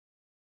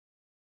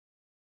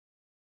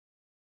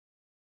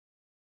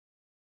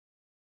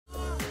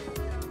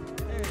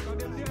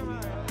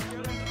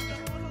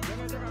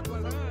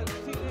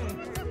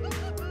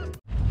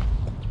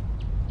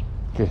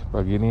Okay,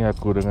 pagi ni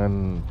aku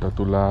dengan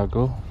Tatula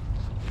aku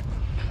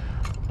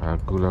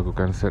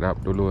lakukan set up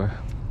dulu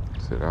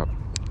set up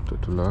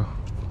Tatula.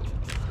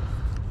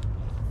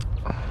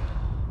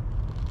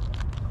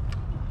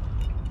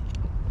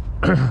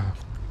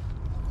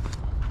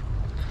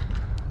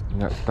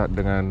 Ingat start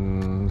dengan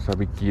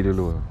Sabiki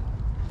dulu.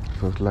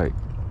 First light,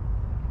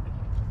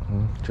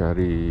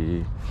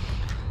 cari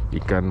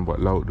ikan buat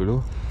laut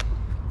dulu.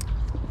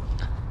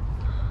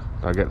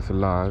 Target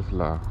selah.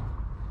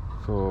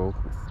 So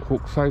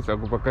hook size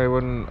aku pakai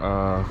pun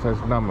size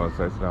 6 lah,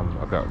 size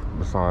 6 agak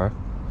besar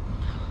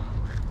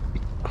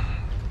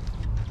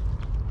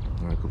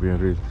aku punya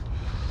reel.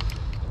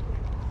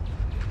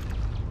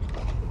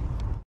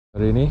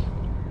 Hari ni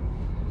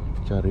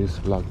cari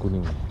sebelah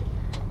kuning.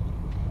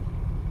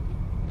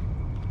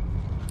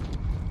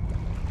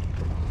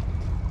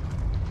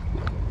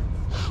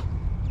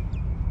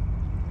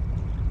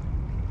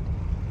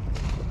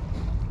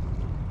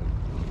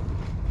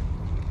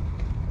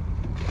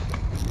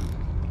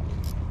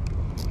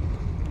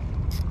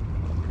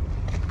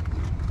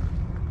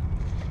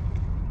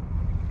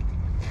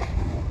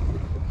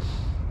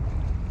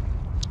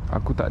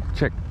 Aku tak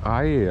check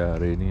air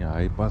hari ni.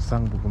 Air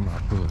pasang pukul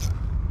berapa?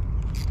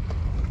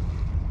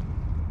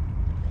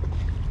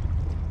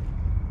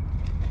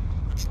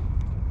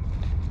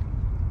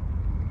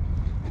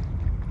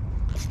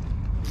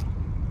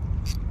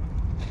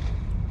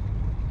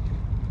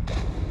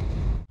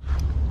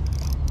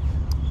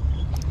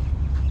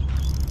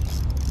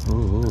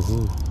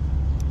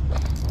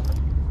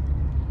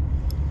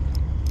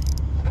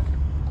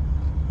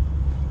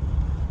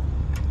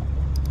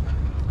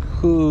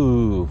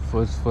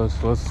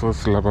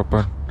 First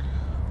lapapan.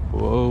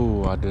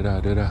 Wow, ada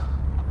dah.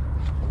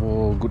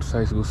 Oh, good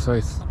size.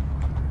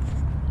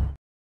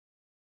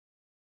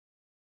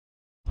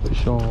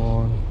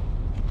 Sean.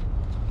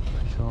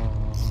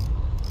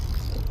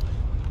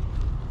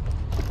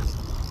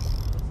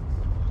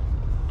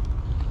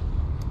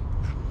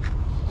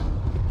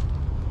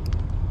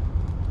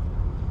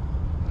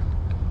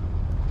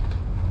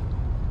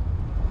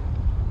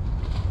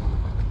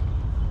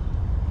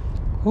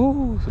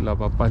 Selah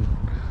papan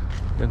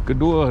yang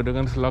kedua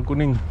dengan selah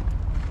kuning.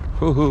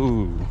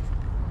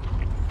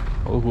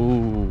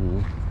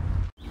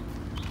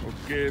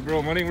 Okay bro,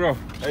 morning bro.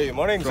 Hey,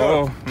 morning so,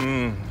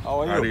 sir.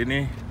 How are you? Hari ni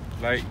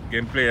like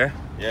gameplay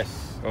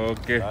Yes.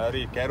 Okay.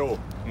 Hari Kero.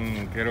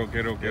 Kero.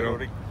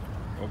 Rig.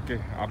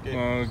 Okay.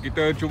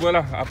 Kita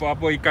cubalah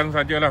apa-apa ikan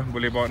sajalah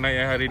boleh bawa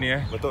naik hari ni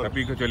Betul.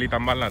 Tapi kecuali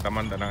tamban lah,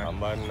 tamban tak nak.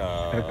 Tamban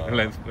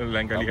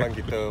lain kali tamban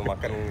kita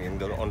makan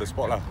on the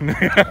spot lah.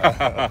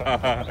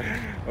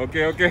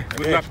 Okay.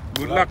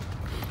 Good luck.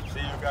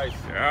 See you guys.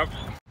 Yep.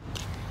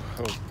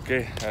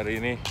 Okay,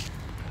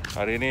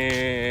 hari ni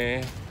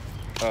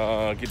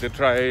kita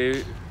try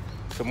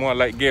semua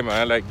light game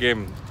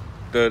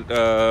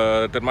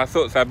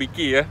termasuk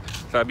Sabiki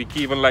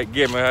Sabiki pun light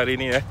game hari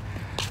ni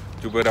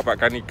Cuba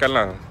dapatkan ikan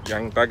lah.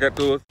 Yang target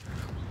tu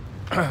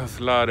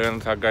selah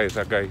dan sagai.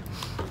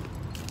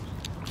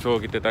 So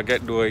kita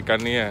target 2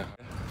 ikan ni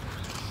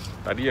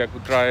Tadi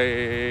aku try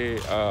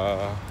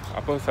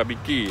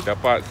Sabiki,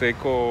 dapat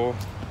seekor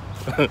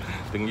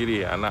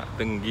tenggiri, anak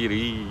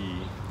tenggiri.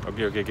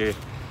 Okay.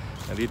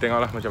 Nanti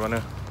tengoklah macam mana.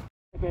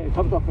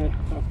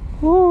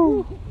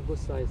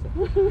 Good size.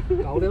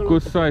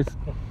 Good size.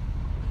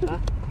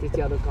 Chỉ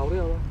chèo được cấu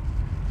đều luôn.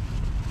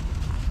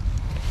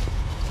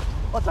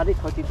 Tadi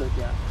kau tidur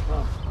dia.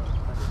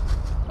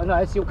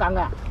 Ini siu kang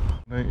ah.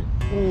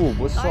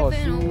 Besar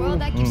siu.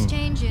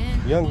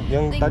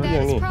 Yang tadi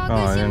yang ni.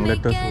 Yang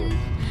latest.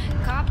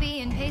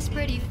 Copy and paste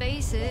pretty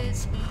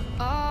faces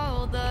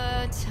all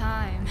the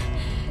time.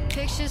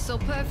 Pictures so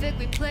perfect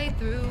we play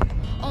through.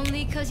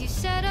 Only cause you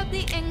set up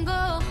the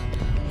angle.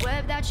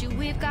 Web that you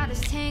weave got us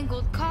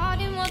tangled.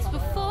 Caught in what's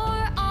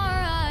before our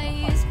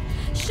eyes.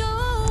 Show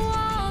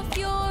off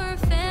your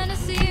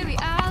fantasy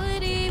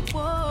reality.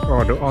 Whoa.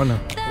 Oh, the honor.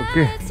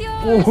 Okay.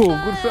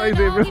 Good size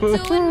bro.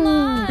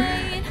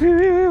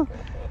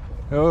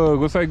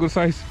 Good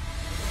size.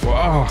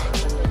 Wow.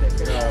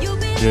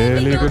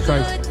 Really good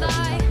size.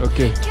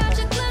 Okay.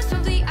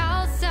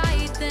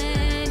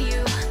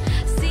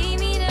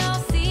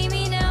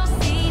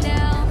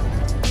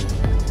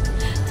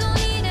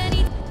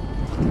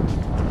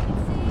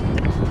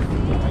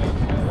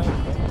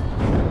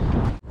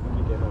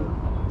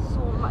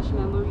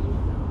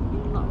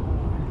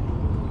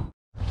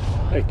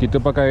 Kita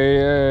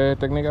pakai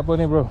teknik apa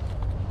ni bro?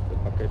 Kita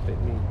pakai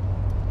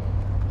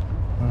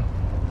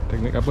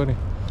teknik apa ni?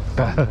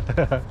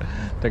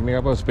 Teknik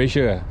apa?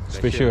 Special.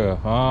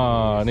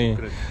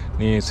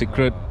 Ni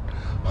secret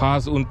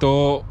khas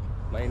untuk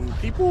main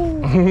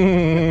tipu.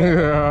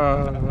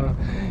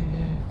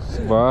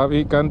 Sebab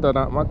ikan tak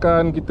nak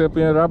makan kita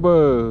punya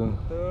rubber.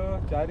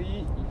 Kita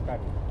cari ikan.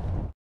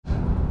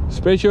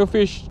 Special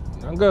fish.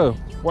 Uncle,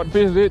 what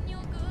fish is it?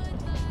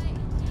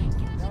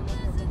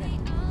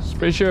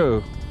 Special.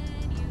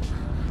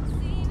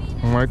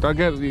 My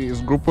target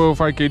is grouper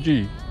 5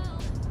 kg.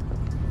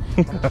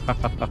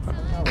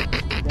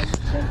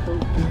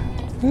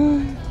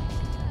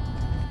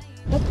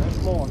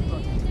 small.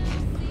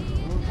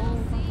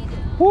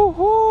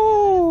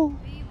 Woohoo!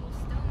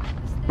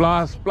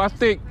 Plus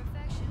plastic.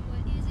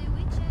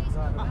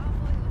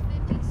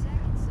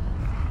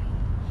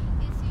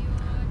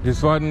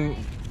 This one,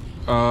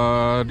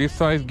 this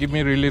size give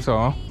me release,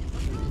 huh?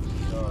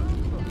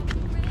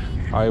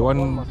 I want.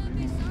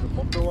 The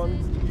bottom one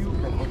you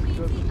can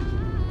consider.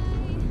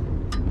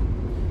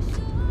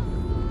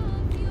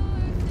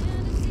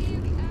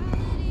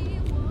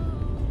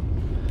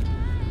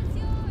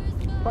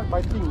 Quite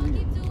biting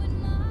really.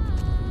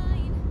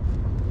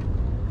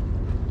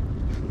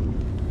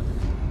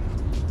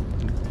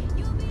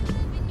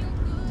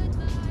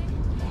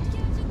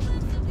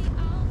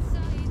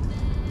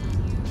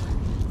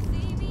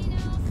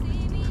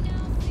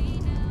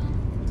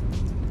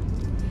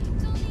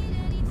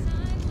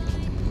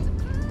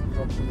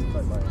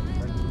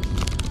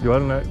 You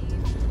want that?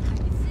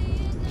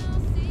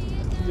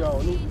 Yeah,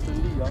 only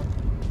recently,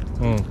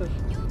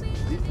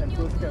 this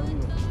emperor scale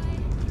only.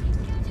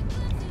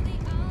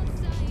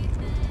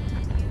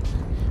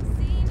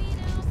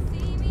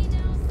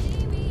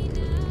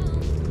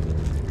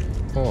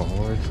 Oh,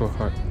 why it's so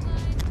hard?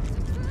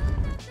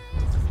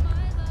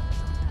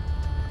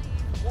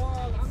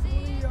 Wow,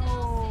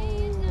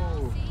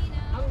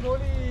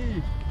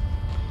 Angoli!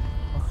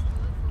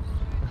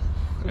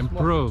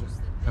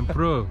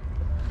 Emperor.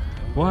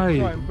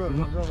 Why?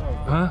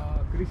 Huh?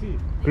 Krisi.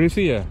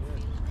 Crazy ya?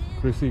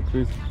 Crazy.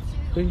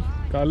 Hey,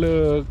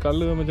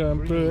 color macam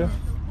emperor.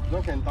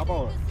 No can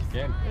tapau.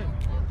 Can.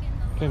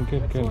 Can.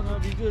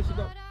 Bigger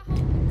sedap.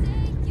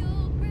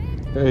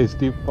 Hey,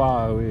 still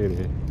far away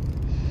deh.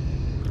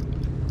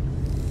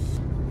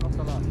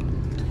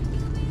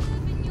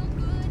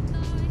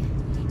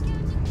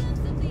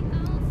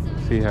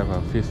 See, have a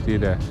fishy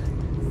there.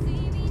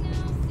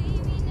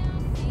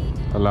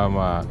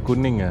 Alamak,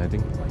 kuning I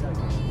think.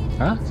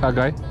 Huh?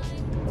 Sagai?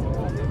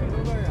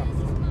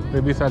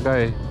 Maybe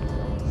sagai.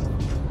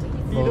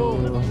 Pido,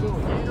 the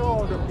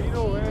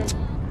Pido, man.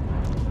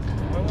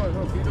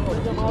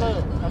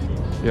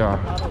 Yeah.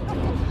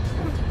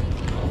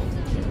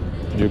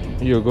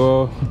 You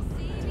go.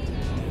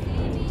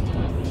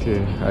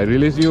 Okay, I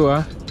release you,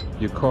 ah.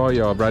 You call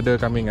your brother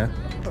coming, ah.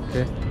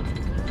 Okay.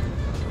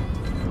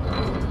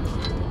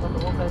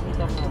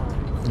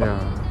 Yeah.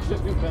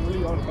 Just your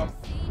family all come.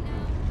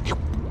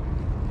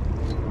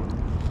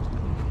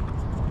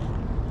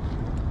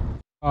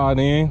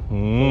 Ni.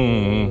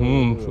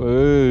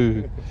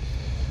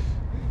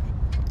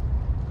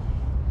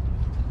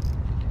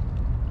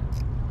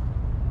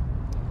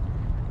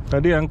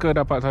 Tadi uncle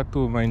dapat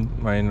satu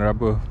main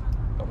rubber.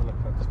 Tak boleh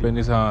kat.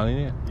 Spanish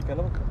ni.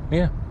 Ikan apa? Ni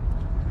ya.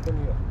 Ikan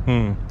ni.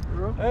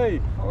 Hey,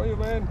 how are you,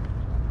 man?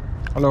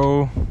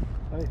 Hello.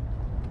 Hey.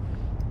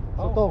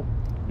 Sotong.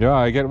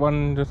 Yeah, I get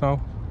one just now.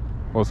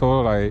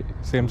 Also like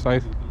same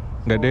size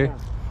that day.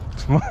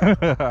 Small.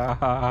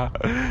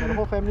 The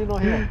whole family not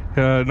here.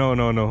 No,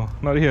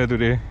 not here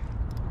today.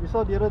 You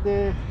saw the other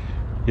day.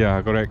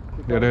 Yeah, correct.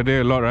 The other day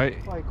a lot, right?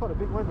 Oh, I caught a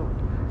big one though.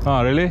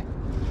 Ah, really?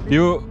 50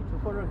 You to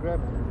 400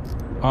 grams.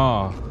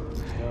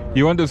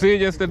 you want to see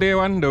yesterday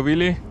one, the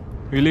Willie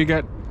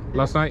get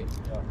last night?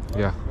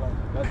 Yeah.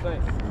 That's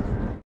nice.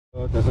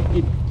 There's a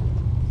kid.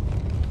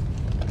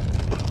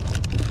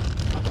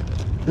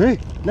 Hey,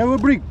 never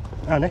bring.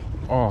 Ne?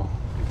 Oh.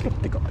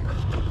 Take out.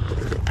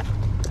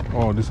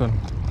 Oh, this one.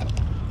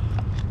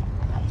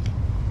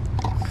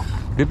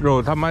 ดิดโร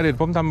ทำไหมเด็ด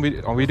ผมทำ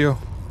วิดีโอ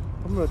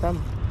Không rồi Tâm.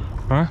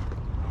 ฮะ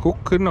คุก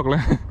ขึ้นออกเล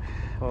ย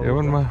เดี๋ยว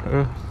มันมา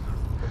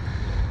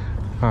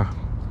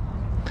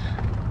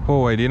โอ้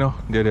ยดีเนาะ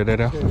เดี๋ยว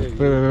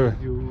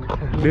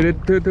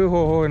ถือโห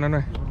นั่นหน่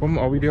อยผม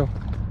เอาวิดีโอ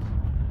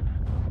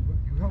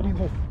You help me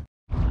hold.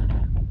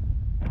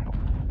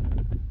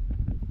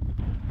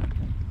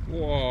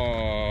 ว้า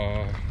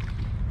ว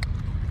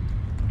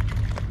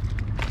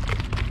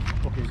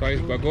Okay.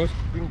 Size bagus.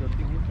 Bring the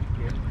thing in.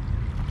 Okay.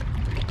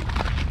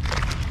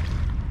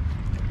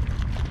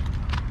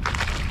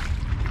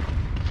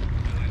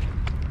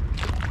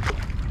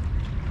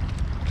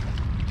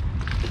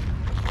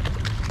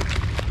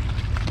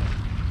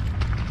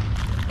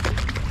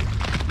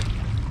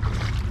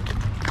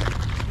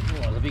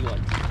 Oh, the big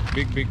one.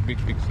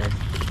 Big size.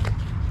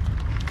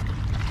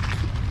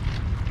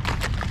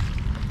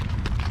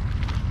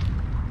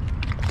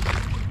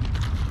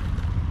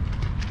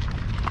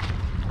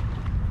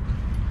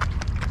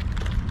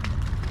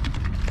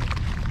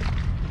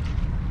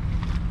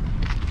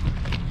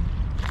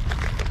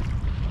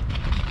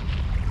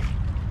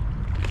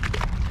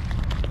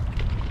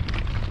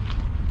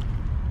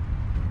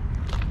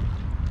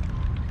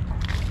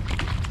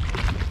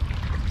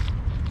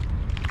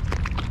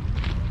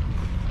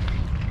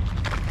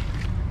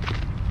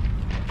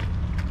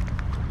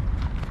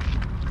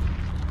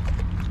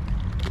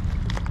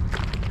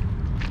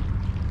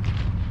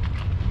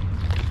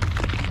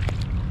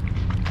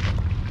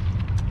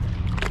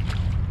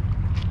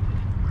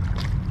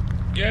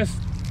 Yes.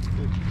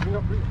 Bring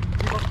up.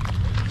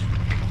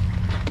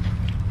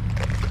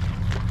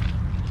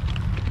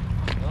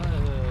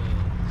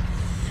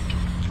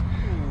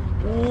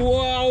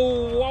 Wow.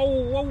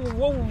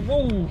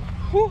 Woohoo!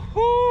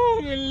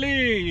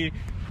 Really?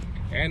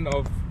 End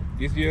of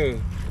this year.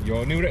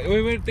 Your new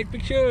wait, take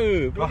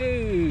picture,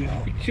 brother.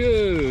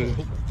 Picture.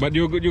 But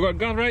you got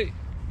gun, right?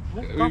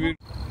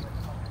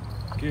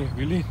 Okay,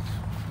 really.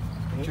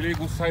 Actually,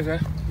 good size, eh?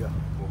 Yeah.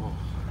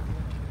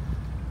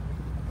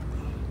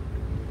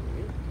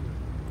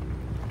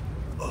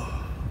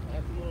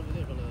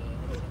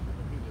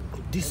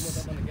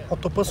 This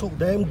octopus hook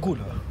damn good.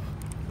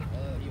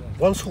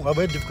 One hook are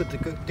very difficult to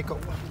take out.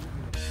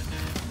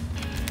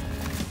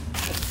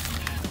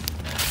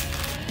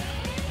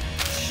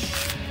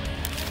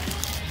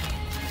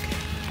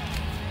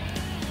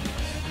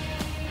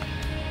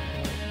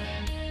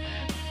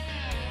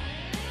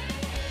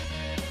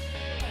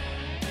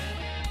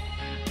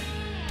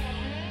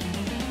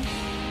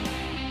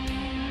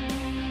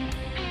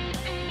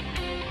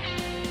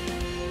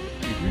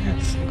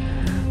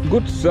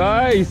 Good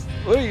size.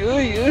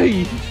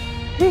 Oi.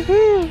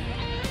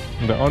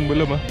 Dah on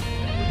belum ah?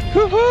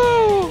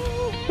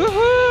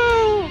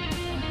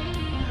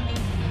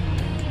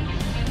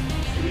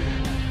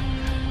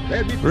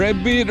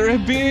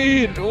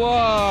 Rabbit.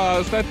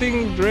 Wow,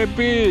 starting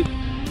rabbit.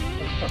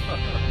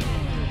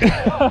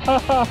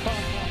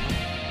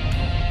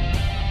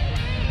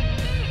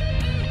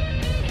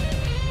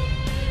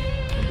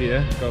 Nanti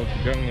ya, kau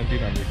pegang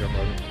nanti nak ambil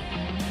gambar.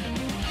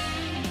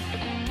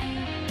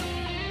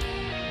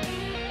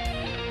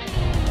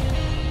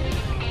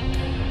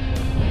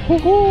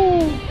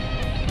 Oh,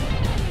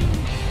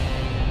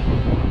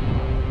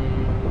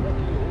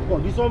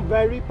 this one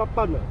very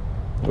papan.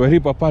 Very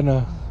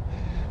papan ah.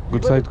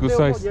 Good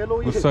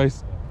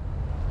size.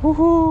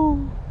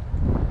 Woohoo.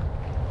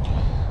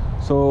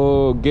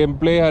 So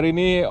gameplay hari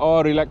ni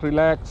or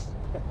relax.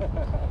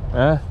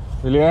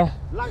 Really eh?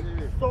 Like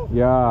so.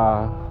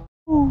 Ya.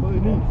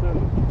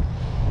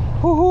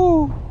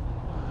 Woohoo.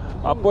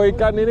 Apa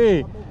ikan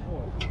ini?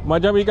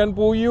 Macam ikan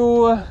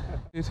puyuh.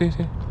 Si.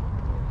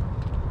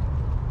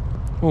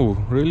 Oh,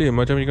 really?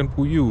 Macam ikan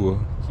puyuh.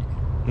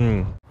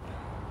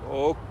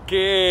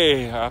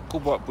 Okey, aku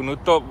buat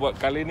penutup buat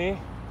kali ni.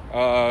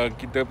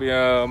 Kita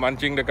punya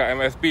mancing dekat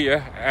MSP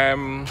ya.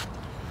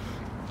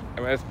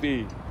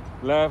 MSP.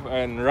 Left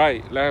and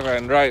right,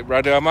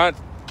 Brother Ahmad.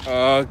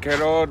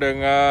 Kero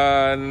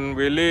dengan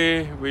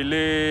Willy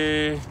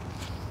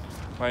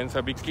main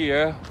Sabiki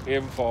ya.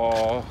 Aim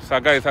for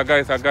sagai.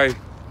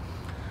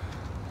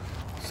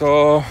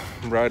 So,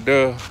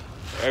 Brother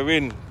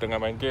Edwin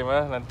tengah main game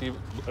nanti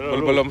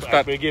belum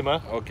start game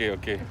Okey.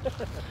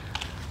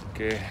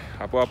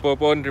 Apa-apa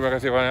pun terima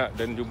kasih banyak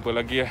dan jumpa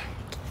lagi ya.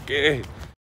 Okey.